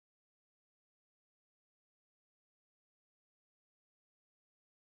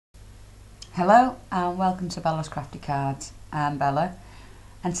Hello and welcome to Bella's Crafty Cards. I'm Bella,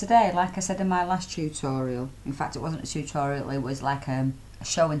 and today, like I said in my last tutorial, in fact it wasn't a tutorial, it was like a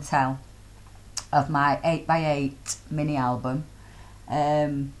show and tell of my 8x8 mini album,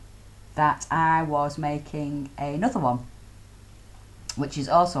 that I was making another one which is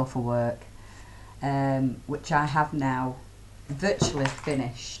also for work, which I have now virtually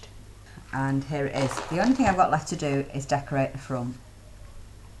finished, and here it is. The only thing I've got left to do is decorate the front.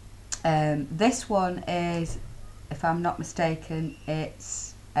 This one is, if I'm not mistaken,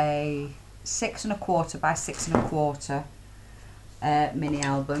 it's a 6 1/4 by 6 1/4 mini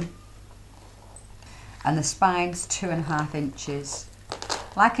album, and the spine's 2.5 inches.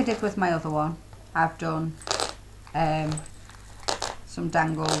 Like I did with my other one, I've done some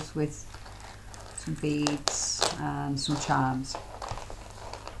dangles with some beads and some charms.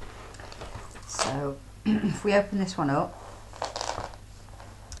 So if we open this one up,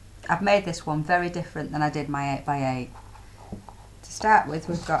 I've made this one very different than I did my 8x8. To start with,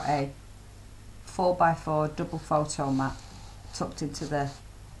 we've got a 4x4 double photo mat tucked into the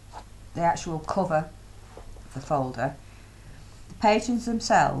actual cover of the folder. The pages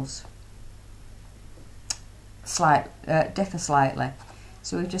themselves differ slightly.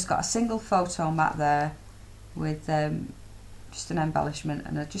 So we've just got a single photo mat there with just an embellishment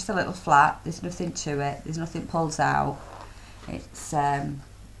and just a little flap. There's nothing to it, there's nothing pulls out.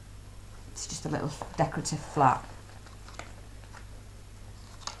 It's just a little decorative flap.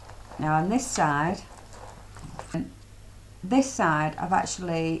 Now on this side I've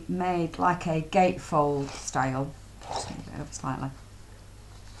actually made like a gatefold style. Just move it over slightly.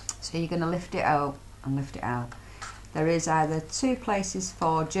 So you're going to lift it out and lift it out. There is either 2 places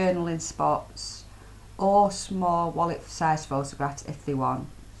for journaling spots or small wallet sized photographs if they want.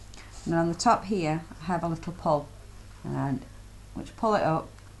 And on the top here I have a little pull, and which pull it up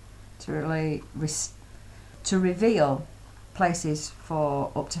to really reveal places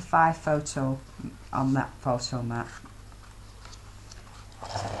for up to 5 photos on that photo mat.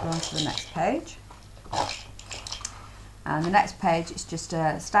 So go on to the next page, and the next page is just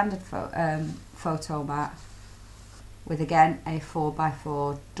a standard photo mat with again a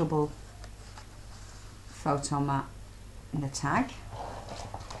 4x4 double photo mat in the tag.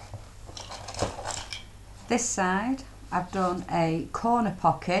 This side I've done a corner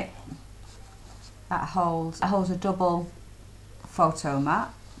pocket that holds a double photo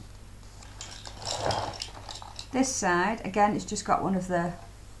mat. This side again, it's just got one of the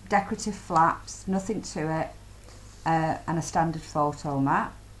decorative flaps, nothing to it, and a standard photo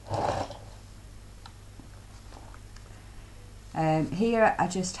mat. Here I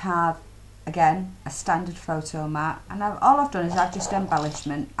just have again a standard photo mat, and all I've done is I've just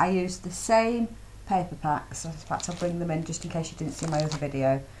embellishment. I used the same paper packs. In fact, I'll bring them in just in case you didn't see my other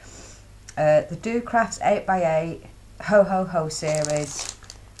video. The Do Crafts 8x8 Ho Ho Ho series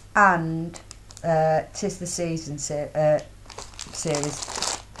and 'Tis the Season series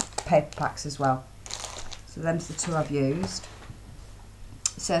paper packs as well. So them's the 2 I've used.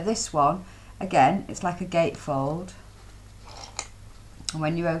 So this one again, it's like a gatefold, and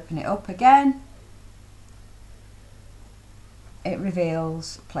when you open it up again, it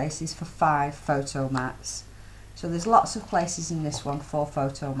reveals places for 5 photo mats. So there's lots of places in this one for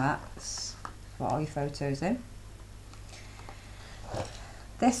photo mats for all your photos in.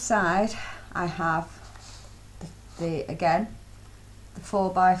 This side I have the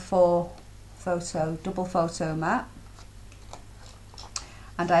 4x4 double photo mat,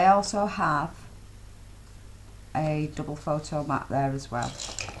 and I also have a double photo mat there as well.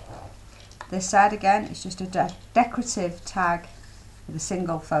 This side again, it's just a decorative tag with a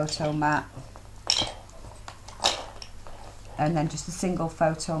single photo mat, and then just a single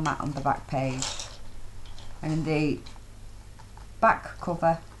photo mat on the back page. And in the back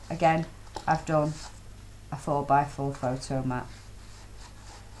cover again, I've done a 4x4 photo mat.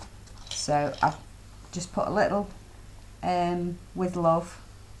 So I've just put a little with love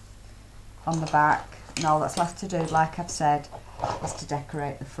on the back, and all that's left to do, like I've said, is to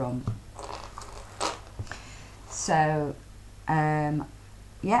decorate the front. So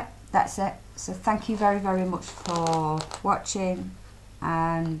yeah, that's it. So thank you very, very much for watching,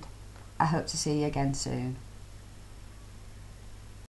 and I hope to see you again soon.